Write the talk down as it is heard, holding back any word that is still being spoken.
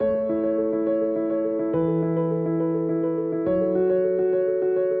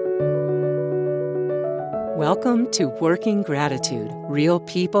Welcome to Working Gratitude, Real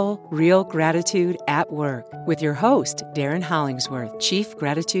People, Real Gratitude at Work, with your host, Darren Hollingsworth, Chief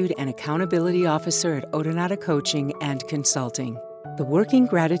Gratitude and Accountability Officer at Odonata Coaching and Consulting. The Working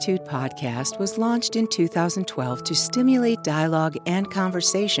Gratitude podcast was launched in 2012 to stimulate dialogue and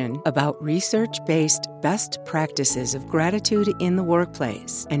conversation about research-based best practices of gratitude in the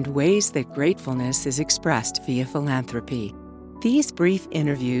workplace and ways that gratefulness is expressed via philanthropy. These brief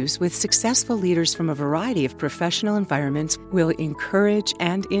interviews with successful leaders from a variety of professional environments will encourage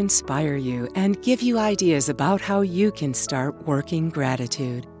and inspire you and give you ideas about how you can start working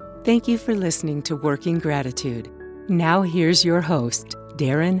gratitude. Thank you for listening to Working Gratitude. Now here's your host,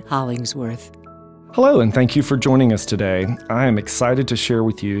 Darren Hollingsworth. Hello, and thank you for joining us today. I am excited to share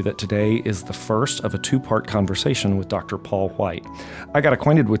with you that today is the first of a two-part conversation with Dr. Paul White. I got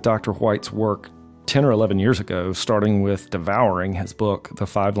acquainted with Dr. White's work 10 or 11 years ago, starting with devouring his book, The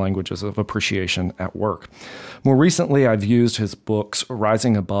 5 Languages of Appreciation at Work. More recently, I've used his books,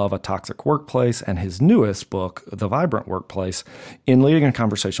 Rising Above a Toxic Workplace, and his newest book, The Vibrant Workplace, in leading a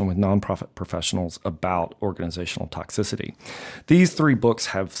conversation with nonprofit professionals about organizational toxicity. These 3 books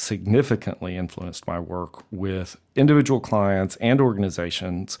have significantly influenced my work with individual clients and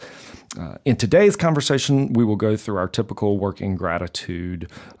organizations. In today's conversation, we will go through our typical working gratitude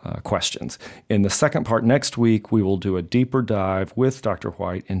questions. In the second part next week, we will do a deeper dive with Dr.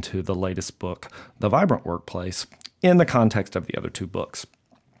 White into the latest book, The Vibrant Workplace, in the context of the other 2 books.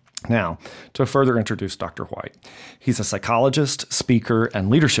 Now, to further introduce Dr. White, he's a psychologist, speaker, and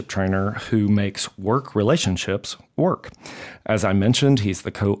leadership trainer who makes work relationships work. As I mentioned, he's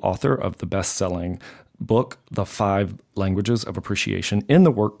the co-author of the best-selling book, The 5 Languages of Appreciation in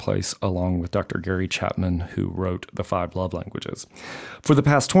the Workplace, along with Dr. Gary Chapman, who wrote The 5 Love Languages. For the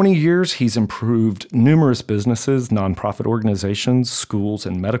past 20 years, he's improved numerous businesses, nonprofit organizations, schools,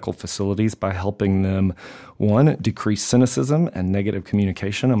 and medical facilities by helping them, 1, decrease cynicism and negative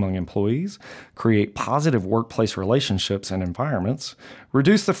communication among employees, create positive workplace relationships and environments,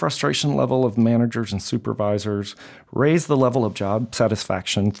 reduce the frustration level of managers and supervisors, raise the level of job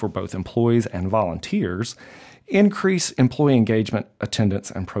satisfaction for both employees and volunteers, increase employee engagement, attendance,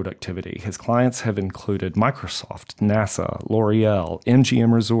 and productivity. His clients have included Microsoft, NASA, L'Oreal,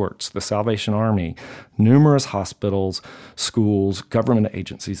 MGM Resorts, the Salvation Army, numerous hospitals, schools, government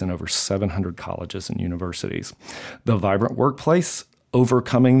agencies, and over 700 colleges and universities. The Vibrant Workplace,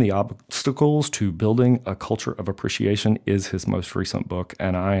 Overcoming the Obstacles to Building a Culture of Appreciation, is his most recent book,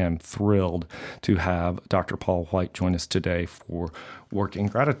 and I am thrilled to have Dr. Paul White join us today for Working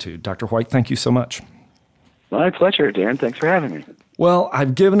Gratitude. Dr. White, thank you so much. My pleasure, Dan. Thanks for having me. Well,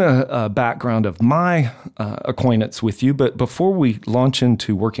 I've given a background of my acquaintance with you, but before we launch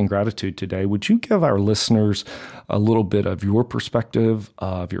into Working Gratitude today, would you give our listeners a little bit of your perspective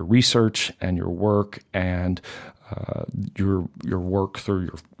of your research and your work and your work through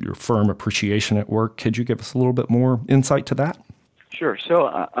your firm Appreciation at Work? Could you give us a little bit more insight to that? Sure. So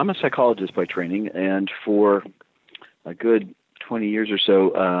I'm a psychologist by training, and for a good 20 years or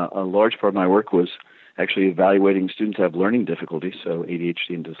so, a large part of my work was actually evaluating students who have learning difficulties, so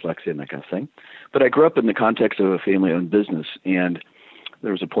ADHD and dyslexia and that kind of thing. But I grew up in the context of a family-owned business, and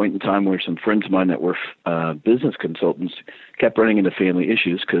there was a point in time where some friends of mine that were business consultants kept running into family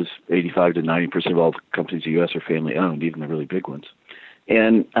issues because 85 to 90% of all the companies in the U.S. are family-owned, even the really big ones.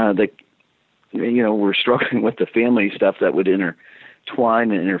 And they were struggling with the family stuff that would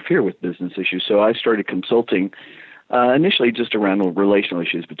intertwine and interfere with business issues. So I started consulting initially just around relational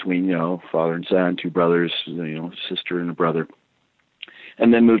issues between, father and son, 2 brothers, sister and a brother,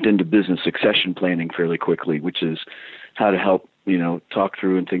 and then moved into business succession planning fairly quickly, which is how to help, talk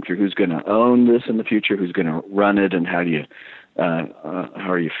through and think through who's going to own this in the future, who's going to run it, and how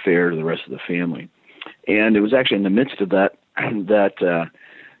are you fair to the rest of the family. And it was actually in the midst of that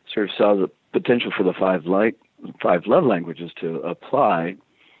sort of saw the potential for the 5 love languages to apply.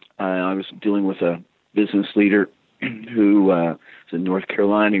 I was dealing with a business leader who was in North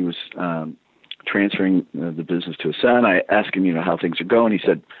Carolina. He was transferring the business to his son. I asked him, how things are going. He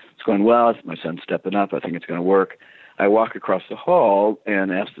said, it's going well. My son's stepping up. I think it's going to work. I walk across the hall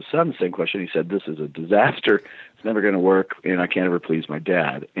and asked the son the same question. He said, this is a disaster. It's never going to work, and I can't ever please my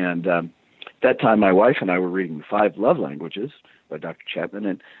dad. And at that time, my wife and I were reading The 5 Love Languages by Dr. Chapman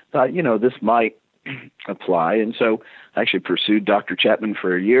and thought, this might apply. And so I actually pursued Dr. Chapman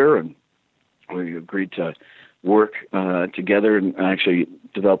for a year, and we agreed to work together and actually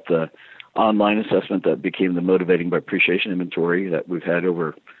developed the online assessment that became the Motivating by Appreciation Inventory that we've had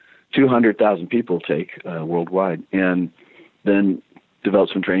over 200,000 people take worldwide, and then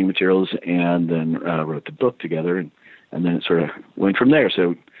developed some training materials and then wrote the book together, and then it sort of went from there.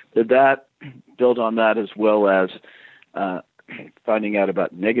 So did that, build on that, as well as finding out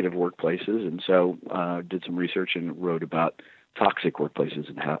about negative workplaces. And so did some research and wrote about toxic workplaces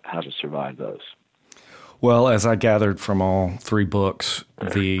and how to survive those. Well, as I gathered from all three books,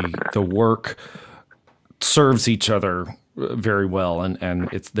 the work serves each other very well, and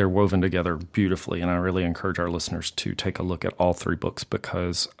they're woven together beautifully. And I really encourage our listeners to take a look at all three books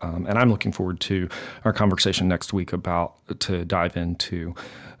because, and I'm looking forward to our conversation next week to dive into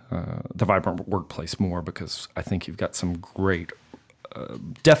the vibrant workplace more, because I think you've got some great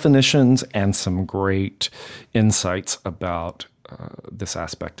definitions and some great insights about this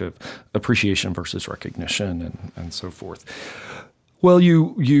aspect of appreciation versus recognition and so forth. Well,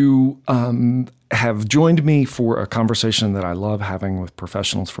 you have joined me for a conversation that I love having with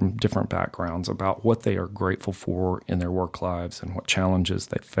professionals from different backgrounds about what they are grateful for in their work lives and what challenges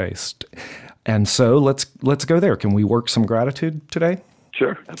they faced. And so let's go there. Can we work some gratitude today?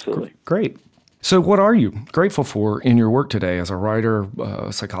 Sure, absolutely. Great. So what are you grateful for in your work today as a writer,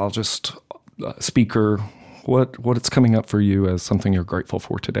 psychologist, speaker? What's coming up for you as something you're grateful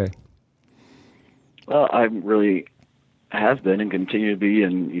for today? Well, I really have been and continue to be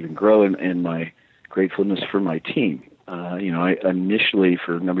and even grow in my gratefulness for my team. I initially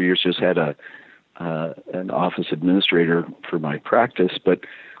for a number of years just had an office administrator for my practice, but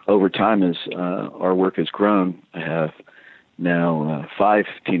over time as our work has grown, I have now 5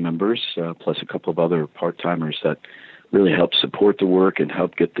 team members, plus a couple of other part-timers that really help support the work and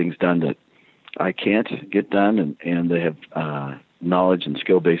help get things done that I can't get done, and they have knowledge and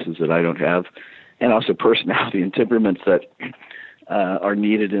skill bases that I don't have, and also personality and temperaments that are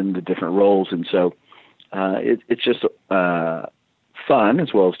needed in the different roles. And so it's just fun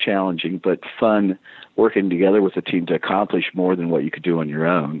as well as challenging, but fun working together with a team to accomplish more than what you could do on your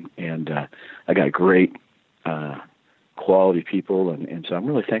own. And I got great quality people, and so I'm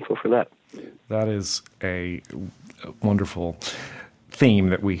really thankful for that. That is a wonderful theme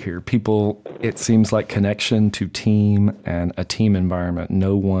that we hear. People, it seems like connection to team and a team environment.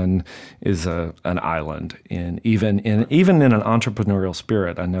 No one is an island. Even in an entrepreneurial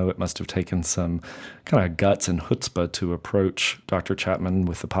spirit, I know it must have taken some kind of guts and chutzpah to approach Dr. Chapman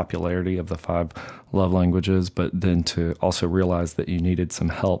with the popularity of the 5 love languages, but then to also realize that you needed some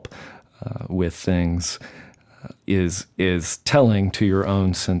help with things is telling to your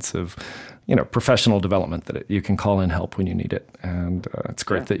own sense of professional development, that you can call in help when you need it. And it's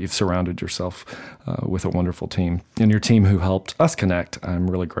great that you've surrounded yourself with a wonderful team. And your team who helped us connect,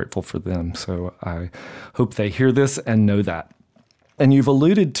 I'm really grateful for them. So I hope they hear this and know that. And you've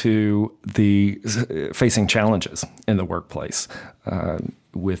alluded to the facing challenges in the workplace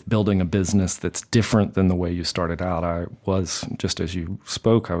with building a business that's different than the way you started out. I was, just as you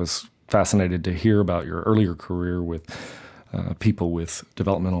spoke, I was fascinated to hear about your earlier career with people with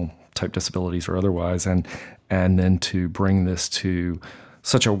developmental type disabilities or otherwise, and then to bring this to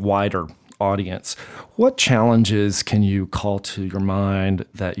such a wider audience. What challenges can you call to your mind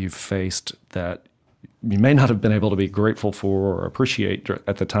that you've faced that you may not have been able to be grateful for or appreciate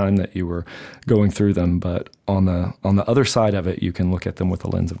at the time that you were going through them, but on the other side of it, you can look at them with a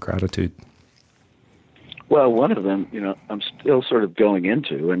lens of gratitude? Well, one of them, I'm still sort of going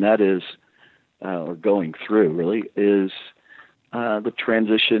into, and that is, or going through really, is the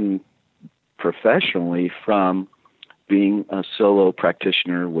transition professionally from being a solo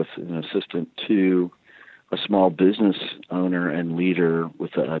practitioner with an assistant to a small business owner and leader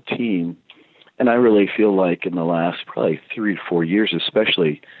with a team. And I really feel like in the last probably 3 to 4 years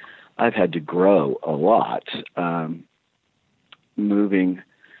especially, I've had to grow a lot, moving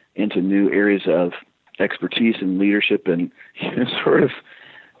into new areas of expertise and leadership, and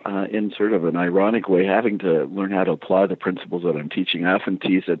in sort of an ironic way, having to learn how to apply the principles that I'm teaching. I often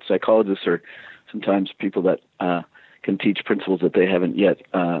tease that psychologists are sometimes people that can teach principles that they haven't yet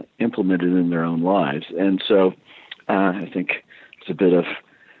implemented in their own lives. And so I think it's a bit of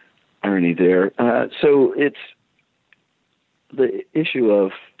irony there. So it's the issue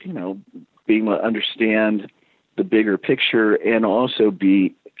of, being able to understand the bigger picture and also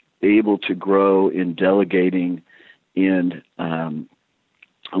be able to grow in delegating, in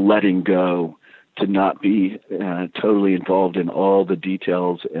letting go, to not be totally involved in all the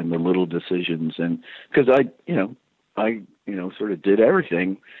details and the little decisions. And because I sort of did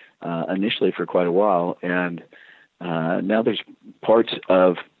everything initially for quite a while, and now there's parts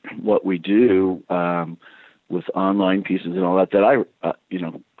of what we do with online pieces and all that I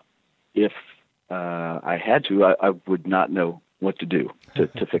if I had to, I would not know what to do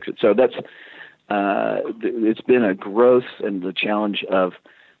to fix it. So that's it's been a growth and the challenge of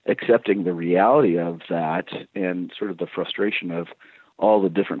accepting the reality of that and sort of the frustration of all the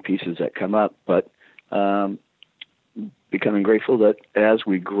different pieces that come up, but becoming grateful that as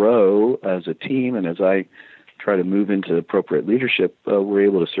we grow as a team and as I try to move into appropriate leadership, we're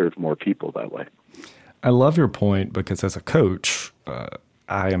able to serve more people that way. I love your point, because as a coach,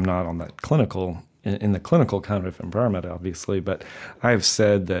 I am not on that in the clinical kind of environment, obviously, but I've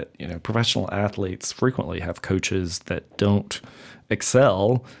said that, professional athletes frequently have coaches that don't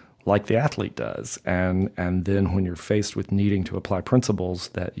excel like the athlete does. And then when you're faced with needing to apply principles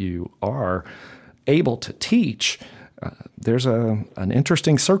that you are able to teach, there's an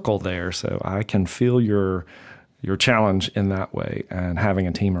interesting circle there. So I can feel your challenge in that way, and having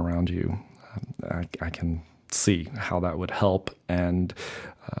a team around you, I can see how that would help and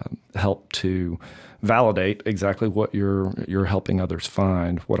help to validate exactly what you're helping others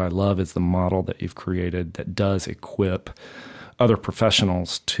find. What I love is the model that you've created that does equip other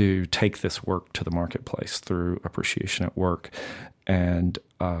professionals to take this work to the marketplace through Appreciation at Work. And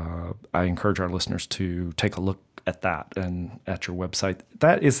I encourage our listeners to take a look at that and at your website.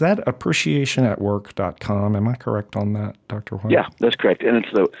 Is that appreciationatwork.com? Am I correct on that, Dr. White? Yeah, that's correct. And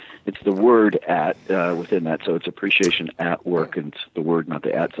it's the word at within that. So it's Appreciation at Work, and it's the word, not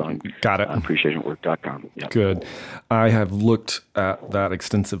the at sign. Got it. Appreciationatwork.com. Yep. Good. I have looked at that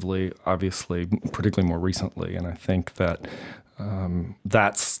extensively, obviously, particularly more recently, and I think that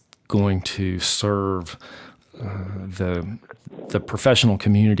that's going to serve the professional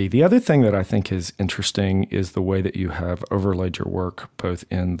community. The other thing that I think is interesting is the way that you have overlaid your work both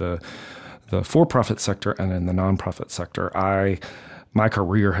in the for-profit sector and in the nonprofit sector. My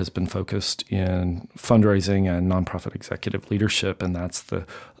career has been focused in fundraising and nonprofit executive leadership, and that's the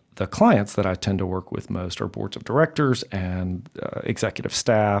clients that I tend to work with most are boards of directors and executive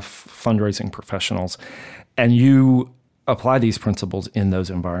staff, fundraising professionals, and you apply these principles in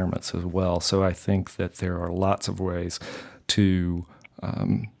those environments as well. So I think that there are lots of ways to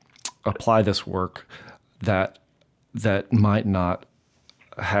apply this work that might not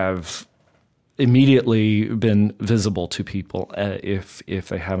have immediately been visible to people if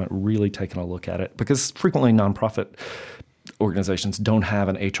they haven't really taken a look at it. Because frequently nonprofit organizations don't have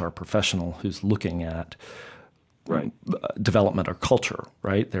an HR professional who's looking at development or culture,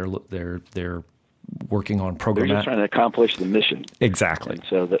 right? They're working on program. They're just trying to accomplish the mission. Exactly.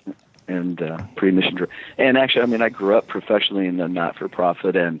 And so pre-mission. And actually, I grew up professionally in the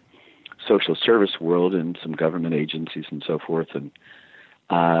not-for-profit and social service world and some government agencies and so forth. And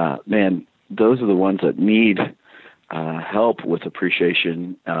those are the ones that need help with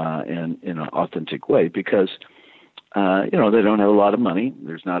appreciation in an authentic way, because they don't have a lot of money.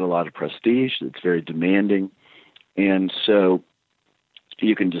 There's not a lot of prestige. It's very demanding, and so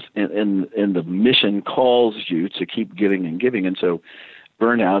you can just, and the mission calls you to keep giving and giving. And so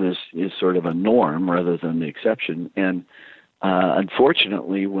burnout is sort of a norm rather than the exception. And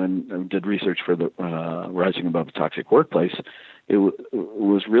unfortunately, when I did research for the Rising Above a Toxic Workplace, it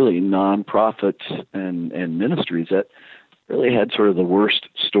was really nonprofits and ministries that really had sort of the worst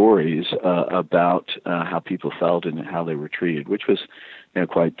stories about how people felt and how they were treated, which was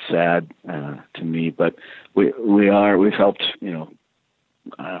quite sad to me. But we've helped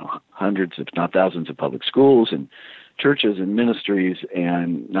hundreds, if not thousands, of public schools and churches and ministries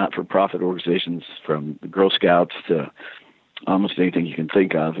and not-for-profit organizations, from the Girl Scouts to almost anything you can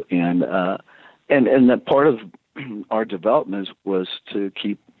think of. And that part of our development was to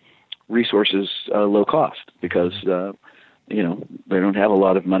keep resources low cost, because they don't have a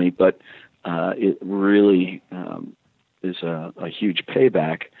lot of money, but it really is a huge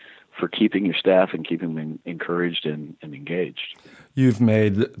payback for keeping your staff and keeping them encouraged and engaged. You've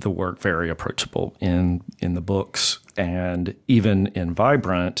made the work very approachable in the books, and even in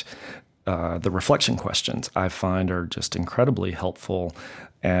Vibrant, the reflection questions I find are just incredibly helpful.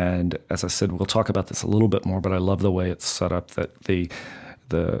 And as I said, we'll talk about this a little bit more, but I love the way it's set up, that the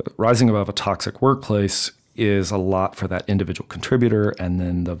Rising Above a Toxic Workplace is a lot for that individual contributor, and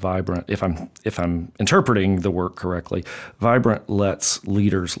then the Vibrant, if I'm interpreting the work correctly, Vibrant lets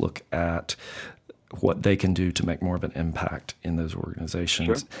leaders look at what they can do to make more of an impact in those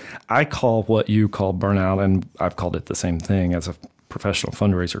organizations. Sure. I call what you call burnout, and I've called it the same thing as a professional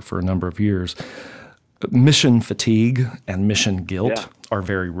fundraiser for a number of years. Mission fatigue and mission guilt are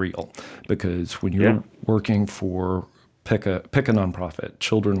very real, because when you're working for pick a nonprofit,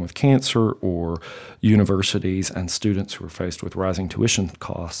 children with cancer, or universities and students who are faced with rising tuition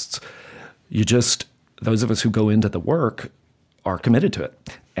costs, those of us who go into the work are committed to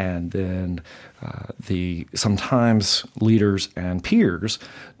it. And then sometimes leaders and peers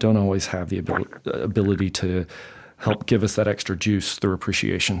don't always have the ability to help give us that extra juice through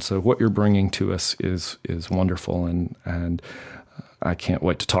appreciation. So what you're bringing to us is wonderful, and I can't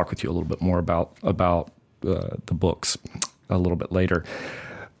wait to talk with you a little bit more about the books a little bit later.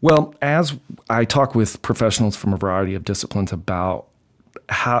 Well, as I talk with professionals from a variety of disciplines about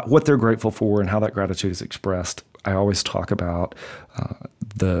what they're grateful for and how that gratitude is expressed, I always talk about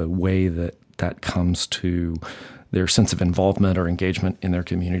the way that comes to their sense of involvement or engagement in their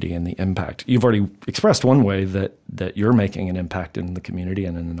community and the impact. You've already expressed one way that you're making an impact in the community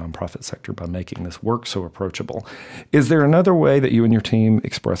and in the nonprofit sector by making this work so approachable. Is there another way that you and your team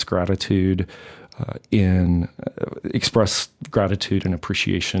express gratitude express gratitude and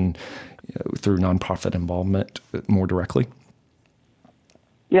appreciation through nonprofit involvement more directly?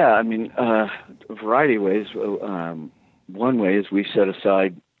 Yeah, I mean, a variety of ways. One way is we set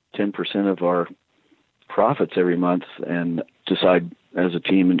aside 10% of our profits every month and decide as a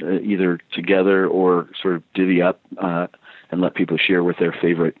team either together or sort of divvy up and let people share with their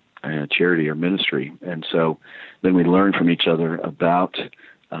favorite charity or ministry. And so then we learn from each other about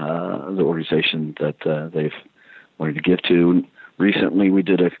the organization that they've wanted to give to. Recently, we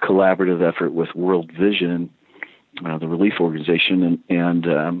did a collaborative effort with World Vision, the relief organization,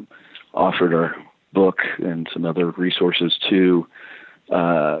 and offered our book and some other resources to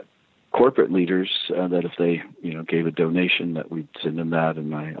corporate leaders that if they gave a donation, that we'd send them that,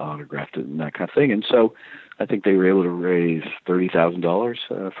 and I autographed it and that kind of thing. And so I think they were able to raise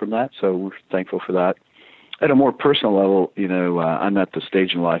 $30,000 from that. So we're thankful for that. At a more personal level, I'm at the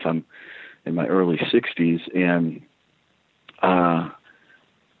stage in life, I'm in my early 60s, and I'm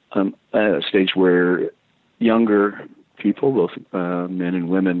at a stage where younger people, both men and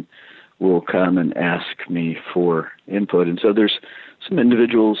women, will come and ask me for input. And so there's some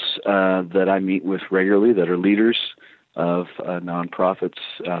individuals that I meet with regularly that are leaders of nonprofits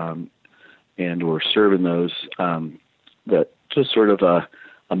and or serve in those, that just sort of a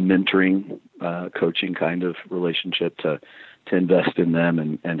mentoring, coaching kind of relationship to invest in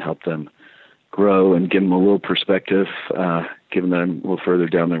them and help them grow and give them a little perspective, given that I'm a little further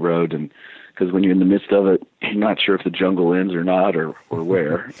down the road. And because when you're in the midst of it, you're not sure if the jungle ends or not, or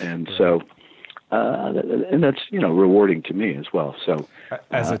where. And so, and that's, rewarding to me as well. So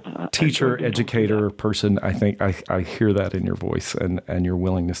as a teacher, educator, person, I think I hear that in your voice, and your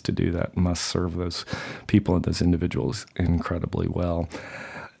willingness to do that must serve those people and those individuals incredibly well.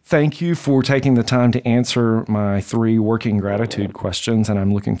 Thank you for taking the time to answer my 3 working gratitude questions, and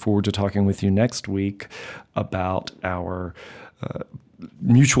I'm looking forward to talking with you next week about our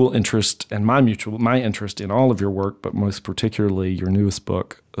mutual interest and my interest in all of your work, but most particularly your newest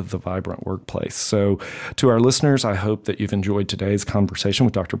book, The Vibrant Workplace. So to our listeners, I hope that you've enjoyed today's conversation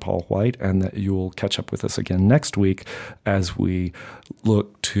with Dr. Paul White and that you'll catch up with us again next week as we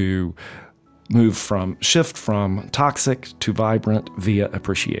look to shift from toxic to vibrant via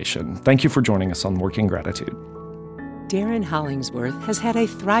appreciation. Thank you for joining us on Working Gratitude. Darren Hollingsworth has had a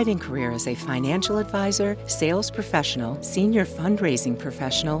thriving career as a financial advisor, sales professional, senior fundraising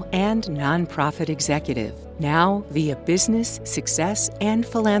professional, and nonprofit executive. Now, via business, success, and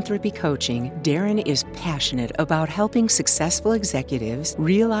philanthropy coaching, Darren is passionate about helping successful executives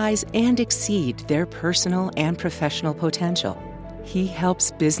realize and exceed their personal and professional potential. He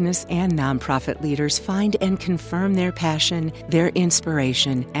helps business and nonprofit leaders find and confirm their passion, their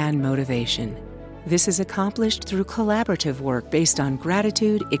inspiration, and motivation. This is accomplished through collaborative work based on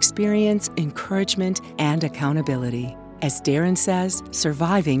gratitude, experience, encouragement, and accountability. As Darren says,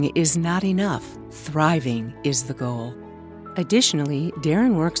 surviving is not enough. Thriving is the goal. Additionally,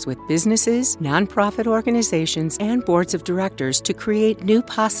 Darren works with businesses, nonprofit organizations, and boards of directors to create new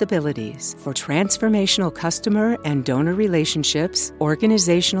possibilities for transformational customer and donor relationships,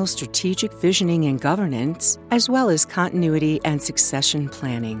 organizational strategic visioning and governance, as well as continuity and succession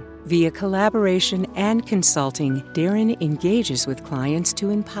planning. Via collaboration and consulting, Darren engages with clients to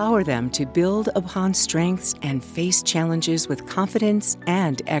empower them to build upon strengths and face challenges with confidence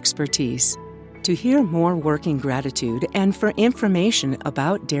and expertise. To hear more Working Gratitude and for information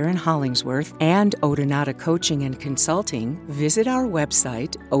about Darren Hollingsworth and Odonata Coaching and Consulting, visit our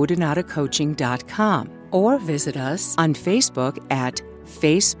website, odonatacoaching.com, or visit us on Facebook at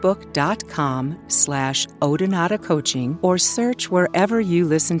facebook.com/Odonata Coaching, or search wherever you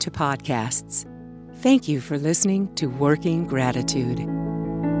listen to podcasts. Thank you for listening to Working Gratitude.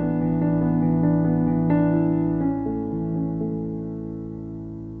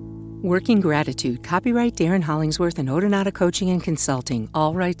 Working Gratitude, copyright Darren Hollingsworth and Odonata Coaching and Consulting,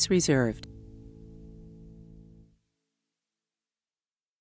 all rights reserved.